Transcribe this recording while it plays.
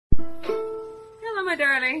my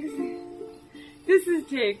darlings. This is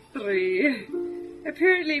take 3.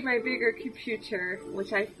 Apparently my bigger computer,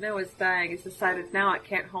 which I know is dying, has decided now it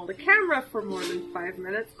can't hold a camera for more than 5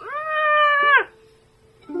 minutes. Ah!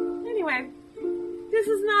 Anyway, this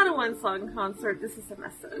is not a one-song concert, this is a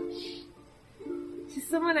message. To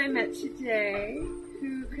someone I met today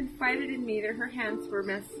who confided in me that her hands were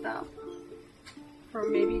messed up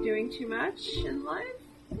from maybe doing too much in life.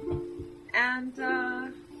 And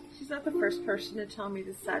she's not the first person to tell me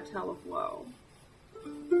this sad tale of woe.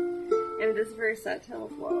 And it is a very sad tale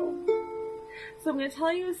of woe. So I'm going to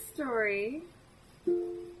tell you a story,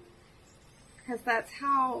 because that's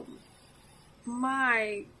how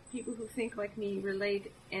my people who think like me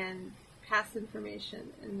relate and pass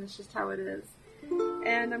information, and that's just how it is.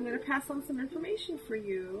 And I'm going to pass on some information for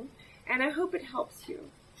you, and I hope it helps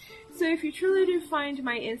you. So if you truly do find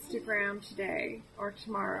my Instagram today or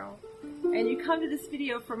tomorrow, and you come to this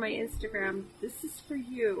video from my Instagram, this is for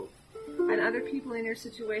you and other people in your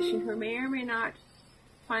situation who may or may not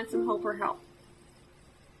find some hope or help.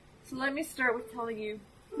 So let me start with telling you,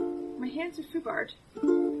 my hands are foobarred.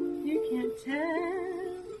 You can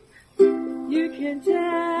tell, you can tell,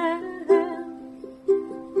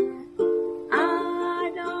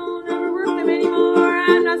 I don't ever work them anymore,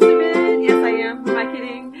 I'm not stupid. Yes I am, am I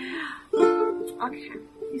kidding? Okay,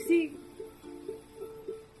 you see,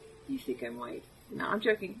 you think I'm white. No, I'm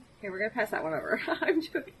joking. Okay, we're going to pass that one over. I'm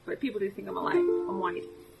joking, but people do think I'm white.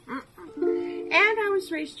 And I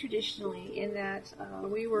was raised traditionally in that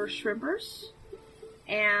we were shrimpers,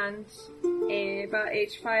 and about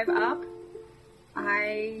age 5 up,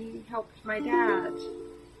 I helped my dad.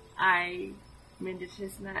 I mended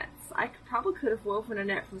his nets. I probably could have woven a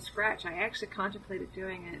net from scratch. I actually contemplated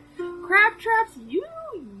doing it. Crab traps,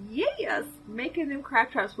 yes! Making them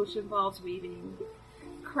crab traps, which involves weaving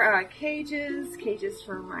cages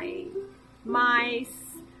for my mice.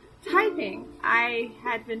 Typing. I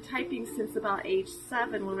had been typing since about age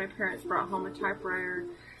 7 when my parents brought home a typewriter.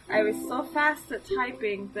 I was so fast at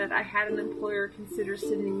typing that I had an employer consider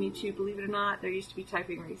sending me to, believe it or not, there used to be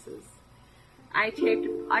typing races. I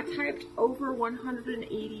typed over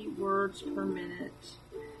 180 words per minute.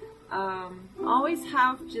 Always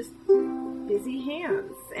have just busy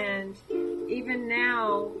hands, and even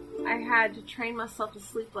now I had to train myself to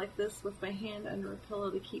sleep like this with my hand under a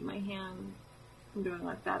pillow to keep my hand from doing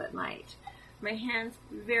like that at night. My hand's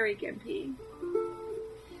very gimpy.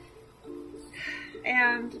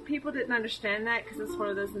 And people didn't understand that because it's one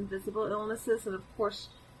of those invisible illnesses, and of course,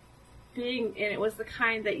 and it was the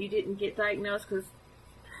kind that you didn't get diagnosed because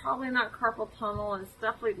probably not carpal tunnel, and it's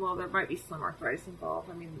definitely, well, there might be some arthritis involved,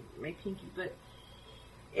 I mean, my pinky, but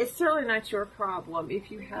it's certainly not your problem if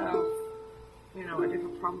you have, you know, a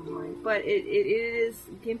different problem in life. But it is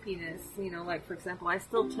gimpiness, you know, like, for example, I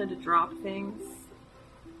still tend to drop things,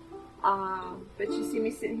 but you see me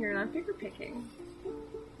sitting here and I'm finger picking.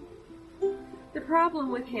 The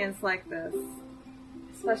problem with hands like this,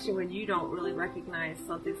 especially when you don't really recognize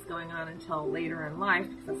something's going on until later in life,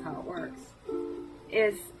 because that's how it works,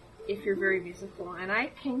 is if you're very musical. And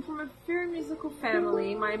I came from a very musical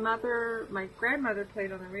family. My grandmother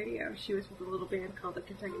played on the radio. She was with a little band called the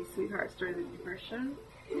Kentucky Sweethearts during the Depression.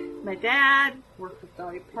 My dad worked with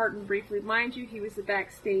Dolly Parton briefly. Mind you, he was a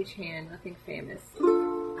backstage hand, nothing famous.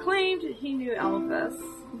 Claimed he knew Elvis.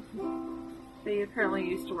 They apparently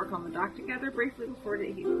used to work on the dock together briefly before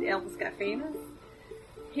Elvis got famous.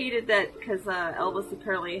 Hated that because Elvis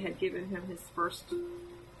apparently had given him his first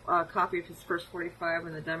copy of his first 45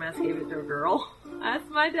 when the dumbass gave it to a girl. That's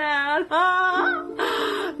my dad.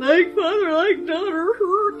 Like father, like daughter.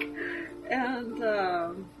 And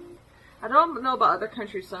I don't know about other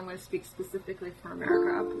countries, so I'm going to speak specifically for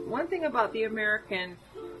America. One thing about the American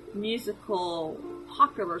musical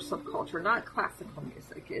popular subculture, not classical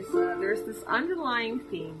music, is there's this underlying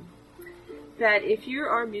theme that if you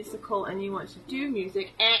are musical and you want to do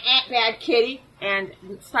music, bad kitty, and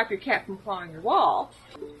stop your cat from clawing your wall,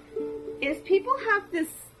 is people have this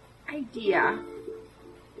idea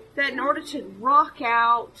that in order to rock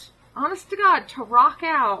out, honest to God, to rock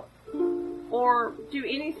out or do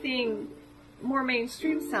anything more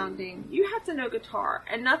mainstream sounding, you have to know guitar,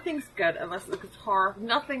 and nothing's good unless it's a guitar.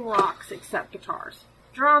 Nothing rocks except guitars.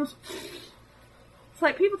 Drums, it's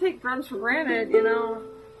like people take drums for granted, you know.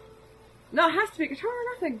 No, it has to be guitar or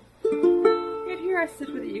nothing. And here I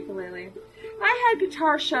sit with a ukulele. I had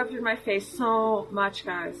guitar shoved in my face so much,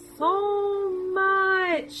 guys. So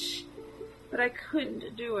much. But I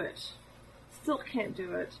couldn't do it. Still can't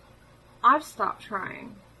do it. I've stopped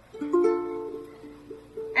trying.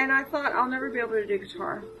 And I thought I'll never be able to do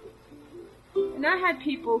guitar. And I had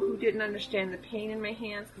people who didn't understand the pain in my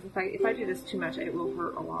hands, because if I do this too much, it will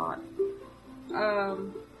hurt a lot.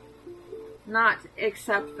 Not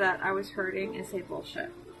accept that I was hurting and say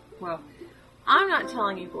bullshit. Well, I'm not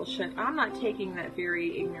telling you bullshit. I'm not taking that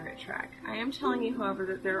very ignorant track. I am telling you, however,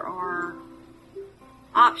 that there are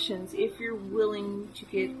options if you're willing to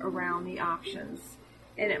get around the options.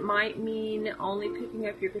 And it might mean only picking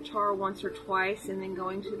up your guitar once or twice and then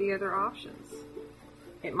going to the other options.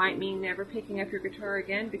 It might mean never picking up your guitar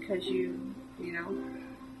again because you know,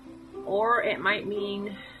 or it might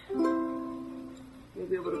mean you'll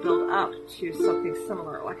be able to build up to something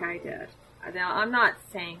similar like I did. Now, I'm not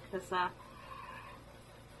saying, because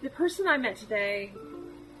the person I met today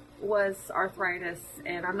was arthritis,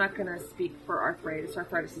 and I'm not going to speak for arthritis.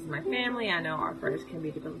 Arthritis is my family. I know arthritis can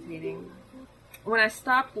be debilitating. When I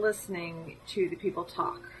stopped listening to the people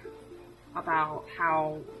talk about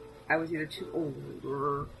how I was either too old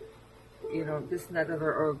or, you know, this and that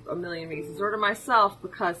other, or a million reasons, or to myself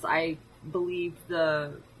because I believed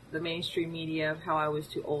the mainstream media of how I was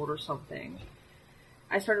too old or something,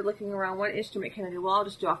 I started looking around, what instrument can I do? Well, I'll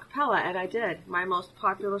just do a cappella, and I did. My most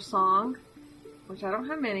popular song, which I don't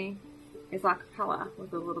have many, is a cappella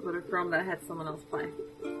with a little bit of drum that I had someone else play.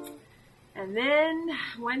 And then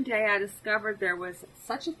one day I discovered there was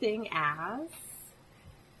such a thing as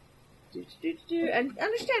and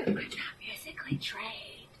understand, I'm not musically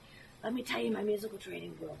trained. Let me tell you my musical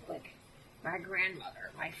training real quick. My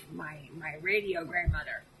grandmother, my radio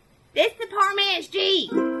grandmother. This the poor man's G.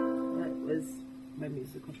 That was my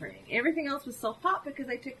musical training. Everything else was self-taught because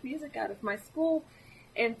I took music out of my school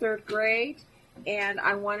in 3rd grade, and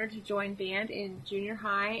I wanted to join band in junior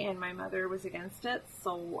high, and my mother was against it,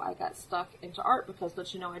 so I got stuck into art because,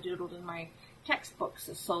 don't you know, I doodled in my textbooks,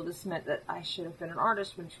 so this meant that I should have been an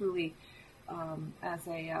artist when truly, as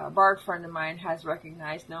a bard friend of mine has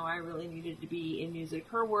recognized, no, I really needed to be in music.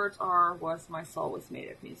 Her words was my soul was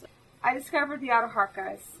made of music. I discovered the autoharp,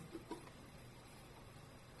 guys.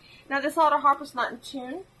 Now, this autoharp is not in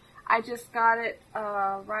tune. I just got it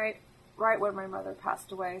right when my mother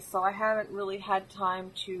passed away, so I haven't really had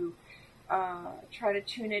time to try to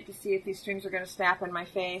tune it to see if these strings are going to snap in my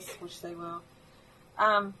face, which they will.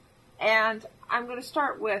 And I'm going to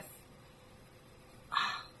start with,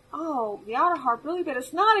 oh, the autoharp, really, but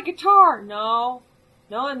it's not a guitar. No,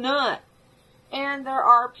 I'm not. And there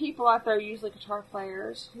are people out there, usually guitar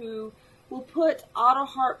players, who will put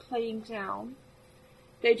autoharp playing down.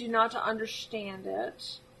 They do not understand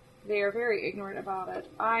it. They are very ignorant about it.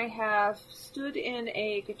 I have stood in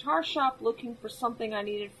a guitar shop looking for something I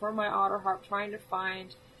needed for my autoharp, trying to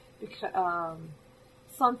find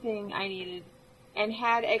something I needed, and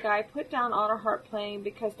had a guy put down autoharp playing,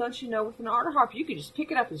 because don't you know, with an autoharp you can just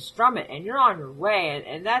pick it up and strum it and you're on your way,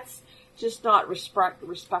 and that's just not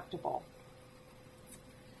respectable.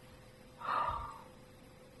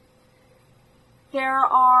 There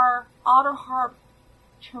are autoharp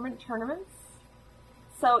tournaments.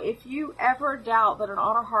 So if you ever doubt that an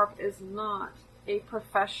autoharp is not a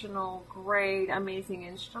professional grade amazing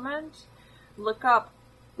instrument, look up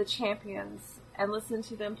the champions and listen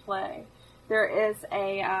to them play. There is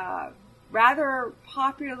a rather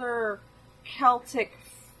popular Celtic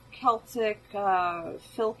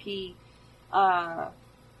filky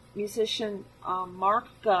musician, Mark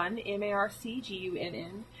Gunn,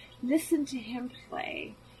 M-A-R-C-G-U-N-N. Listen to him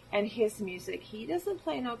play and his music. He doesn't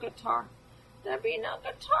play no guitar. There be no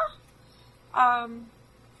guitar.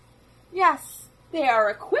 Yes, they are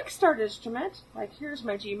a quick start instrument. Like, here's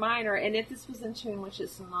my G minor, and if this was in tune, which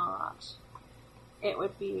it's not, it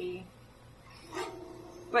would be.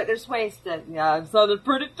 But there's ways to, yeah, it sounded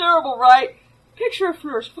pretty terrible, right? Picture a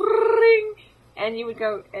flourish, and you would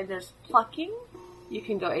go, and there's plucking. You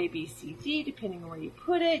can go A, B, C, D, depending on where you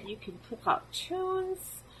put it. You can pick out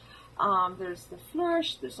tunes. There's the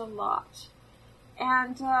flourish. There's a lot.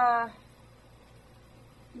 And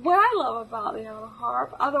what I love about the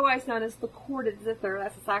autoharp, otherwise known as the corded zither,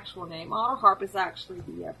 that's its actual name. Autoharp is actually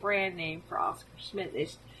the brand name for Oscar Schmidt.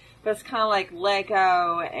 But it's kind of like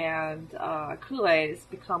Lego and Kool-Aid. It's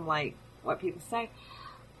become like what people say.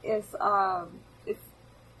 It's an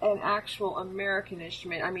actual American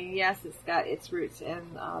instrument. I mean, yes, it's got its roots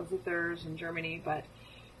in zithers in Germany, but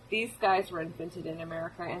these guys were invented in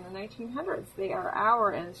America in the 1900s. They are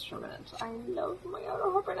our instrument. I love my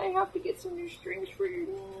autoharp, and I have to get some new strings for you.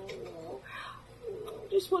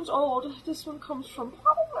 This one's old. This one comes from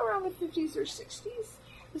probably around the 50s or 60s.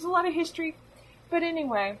 There's a lot of history. But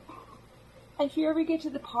anyway, if you ever get to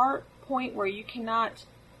the point where you cannot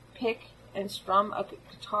pick and strum a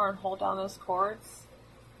guitar and hold down those chords,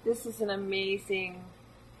 this is an amazing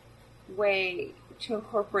way to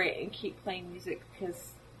incorporate and keep playing music,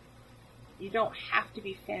 because you don't have to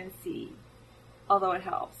be fancy, although it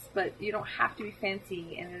helps, but you don't have to be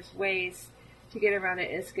fancy, and there's ways to get around it,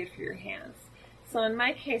 and it's good for your hands. So in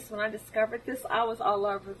my case, when I discovered this, I was all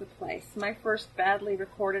over the place. My first badly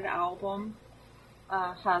recorded album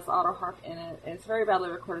has autoharp in it. It's very badly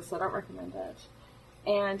recorded, so I don't recommend it.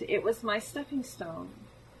 And it was my stepping stone.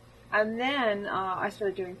 And then I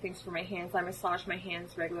started doing things for my hands. I massage my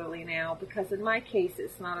hands regularly now, because in my case,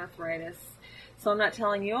 it's not arthritis. So I'm not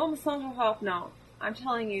telling you, oh, massage will help. No, I'm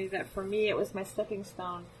telling you that for me, it was my stepping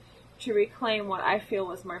stone to reclaim what I feel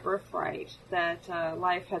was my birthright, that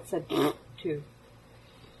life had said to.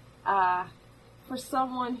 For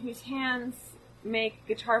someone whose hands make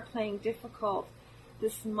guitar playing difficult,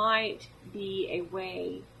 this might be a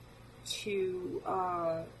way to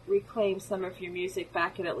reclaim some of your music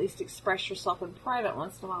back and at least express yourself in private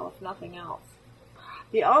once in a while, if nothing else.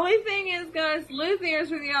 The only thing is, guys, luthiers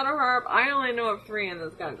with the autoharp, I only know of 3 in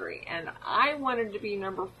this country, and I wanted to be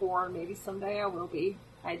number 4, and maybe someday I will be.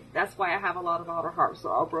 That's why I have a lot of autoharps.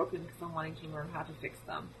 They're all broken because I'm wanting to learn how to fix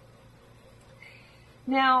them.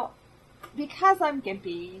 Now, because I'm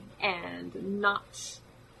gimpy and not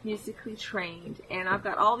musically trained, and I've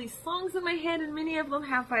got all these songs in my head, and many of them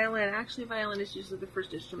have violin. Actually, violin is usually the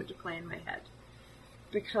first instrument to play in my head.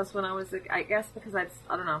 Because when I was, I guess because I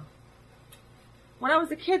don't know. When I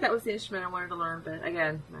was a kid, that was the instrument I wanted to learn, but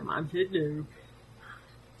again, my mom said no.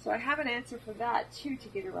 So I have an answer for that, too, to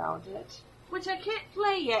get around it. Which I can't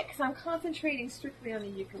play yet, because I'm concentrating strictly on the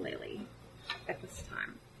ukulele at this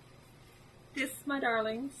time. This, my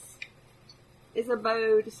darlings, is a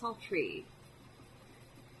bow de Saltry.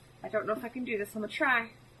 I don't know if I can do this. I'm going to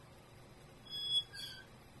try.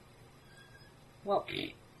 Well,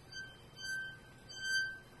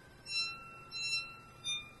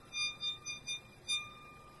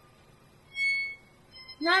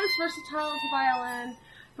 not as versatile as a violin,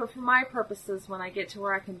 but for my purposes, when I get to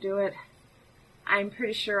where I can do it, I'm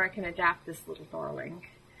pretty sure I can adapt this little darling.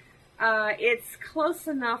 It's close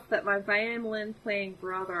enough that my violin playing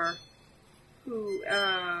brother, who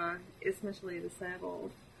is mentally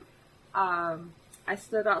disabled, I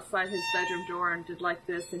stood outside his bedroom door and did like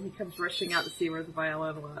this, and he comes rushing out to see where the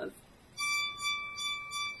violin was.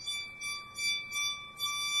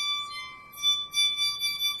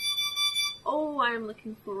 Oh, I'm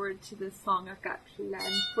looking forward to this song I've got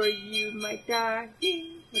planned for you, my darling,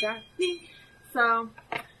 my darling. So,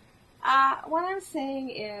 what I'm saying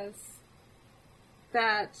is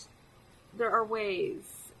that there are ways.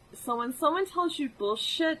 So when someone tells you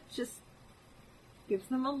bullshit, just give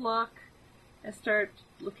them a look and start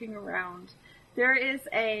looking around. There is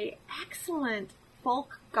a excellent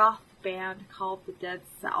folk goth band called the Dead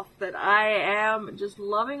South that I am just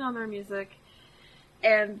loving on their music.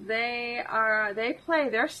 And they play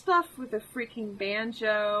their stuff with a freaking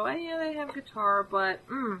banjo, and yeah, they have guitar, but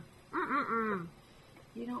you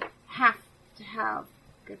don't have to have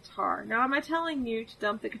guitar. Now, am I telling you to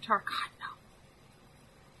dump the guitar? God, no.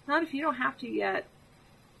 Not if you don't have to yet.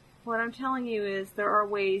 What I'm telling you is there are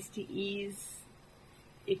ways to ease.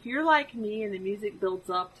 If you're like me and the music builds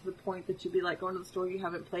up to the point that you'd be like going to the store you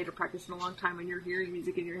haven't played or practiced in a long time and you're hearing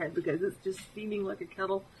music in your head because it's just steaming like a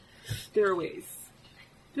kettle, there are ways.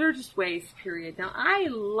 There are just ways, period. Now, I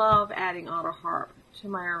love adding autoharp to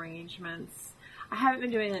my arrangements. I haven't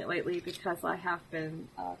been doing it lately because I have been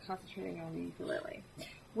concentrating on the ukulele,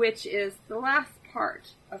 which is the last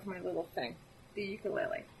part of my little thing, the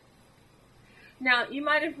ukulele. Now, you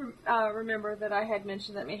might have remembered that I had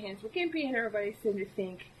mentioned that my hands were gimpy, and everybody seemed to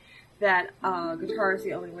think that guitar is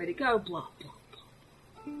the only way to go, blah, blah,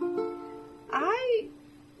 blah. I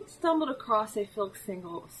stumbled across a folk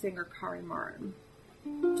singer, Kari Martin,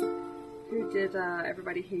 who did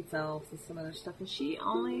Everybody Hates Elves and some other stuff, and she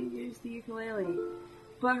only used the ukulele.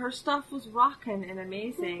 But her stuff was rockin' and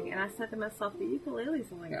amazing, and I said to myself, the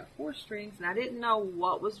ukulele's only got 4 strings, and I didn't know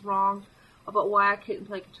what was wrong about why I couldn't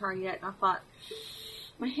play guitar yet, and I thought,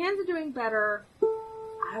 my hands are doing better,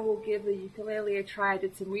 I will give the ukulele a try. I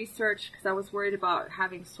did some research, because I was worried about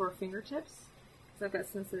having sore fingertips, because I've got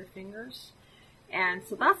sensitive fingers. And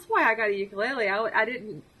so that's why I got a ukulele. I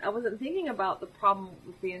wasn't thinking about the problem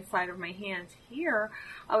with the inside of my hands here.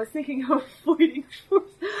 I was thinking of avoiding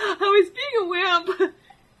force. I was being a wimp.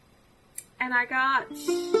 And I got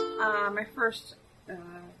my first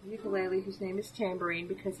ukulele, whose name is Tambourine,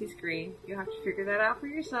 because he's green. You'll have to figure that out for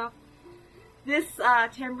yourself. This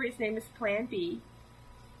tambouриne's name is Plan B.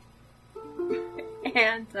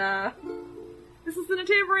 And this isn't a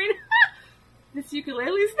tambourine. This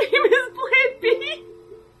ukulele's name is Plan B.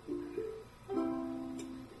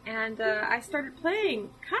 And I started playing,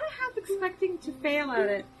 kind of half expecting to fail at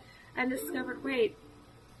it, and discovered, wait,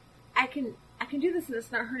 I can do this and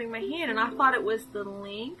it's not hurting my hand. And I thought it was the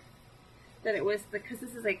length, that it was because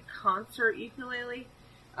this is a concert ukulele.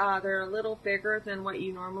 They're a little bigger than what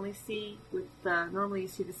you normally see with normally you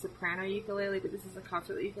see the soprano ukulele, but this is a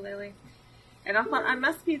concert ukulele. And I thought I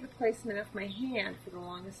must be the placement of my hand for the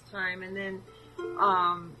longest time. And then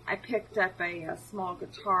I picked up a small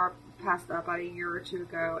guitar passed about a year or two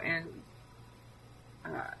ago, and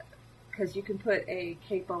because you can put a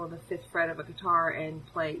capo on the 5th fret of a guitar and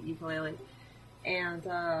play ukulele, and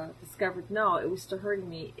discovered no, it was still hurting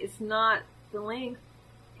me. It's not the length,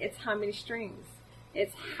 it's how many strings.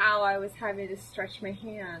 It's how I was having to stretch my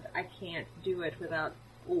hand. I can't do it without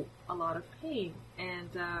a lot of pain. And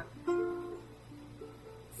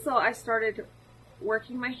so I started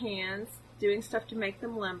working my hands, doing stuff to make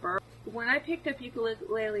them limber. When I picked up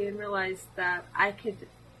ukulele and realized that I could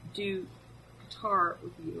do guitar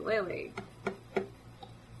with the ukulele,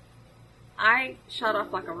 I shot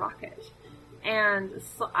off like a rocket. And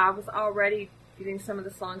so I was already getting some of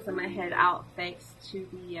the songs in my head out thanks to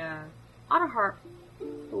the autoharp.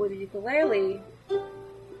 But with the ukulele,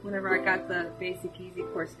 whenever I got the basic easy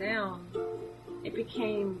chords down, it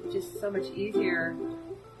became just so much easier.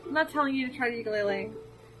 I'm not telling you to try the ukulele,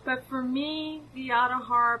 but for me, the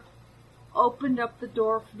autoharp opened up the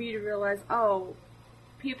door for me to realize, oh,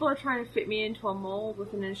 people are trying to fit me into a mold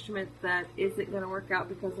with an instrument that isn't going to work out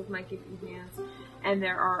because of my gifted hands, and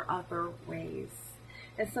there are other ways.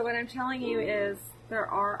 And so what I'm telling you is there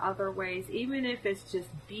are other ways. Even if it's just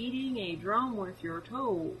beating a drum with your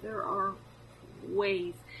toe, there are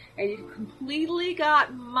ways. And you've completely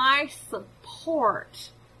got my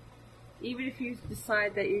support. Even if you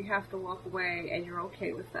decide that you have to walk away and you're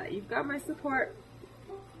okay with that, you've got my support.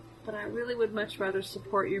 But I really would much rather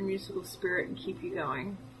support your musical spirit and keep you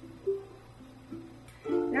going.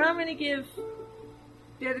 Now I'm going to give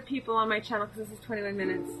the other people on my channel, because this is 21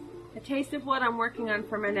 minutes, a taste of what I'm working on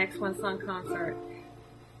for my next one song concert.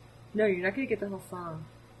 No, you're not going to get the whole song.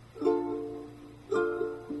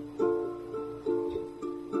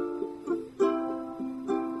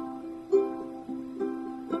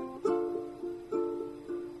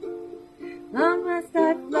 Long must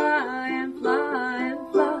I fly and fly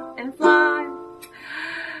and fly and fly,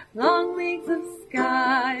 long leagues of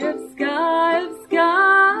sky, of sky, of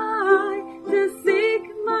sky, to seek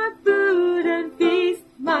my food and feast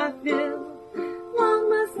my fill. Long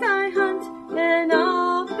must I hunt and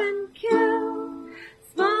often kill.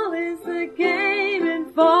 Small is the game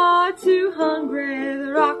and far too hungry.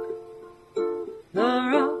 The rock, the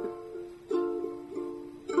rock.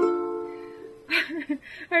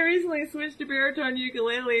 I recently switched to baritone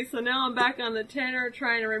ukulele, so now I'm back on the tenor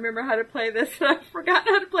trying to remember how to play this, and I've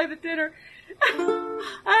forgotten how to play the tenor.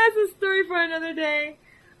 That's a story for another day.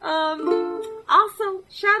 Also,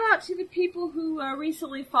 shout out to the people who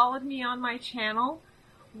recently followed me on my channel.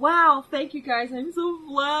 Wow, thank you guys. I'm so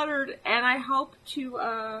flattered, and I hope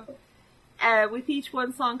to, with each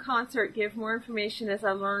one song concert, give more information as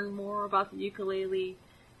I learn more about the ukulele,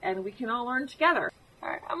 and we can all learn together.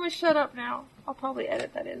 Alright, I'm going to shut up now. I'll probably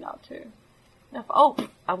edit that in out too. Oh,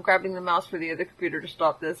 I'm grabbing the mouse for the other computer to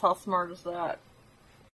stop this. How smart is that?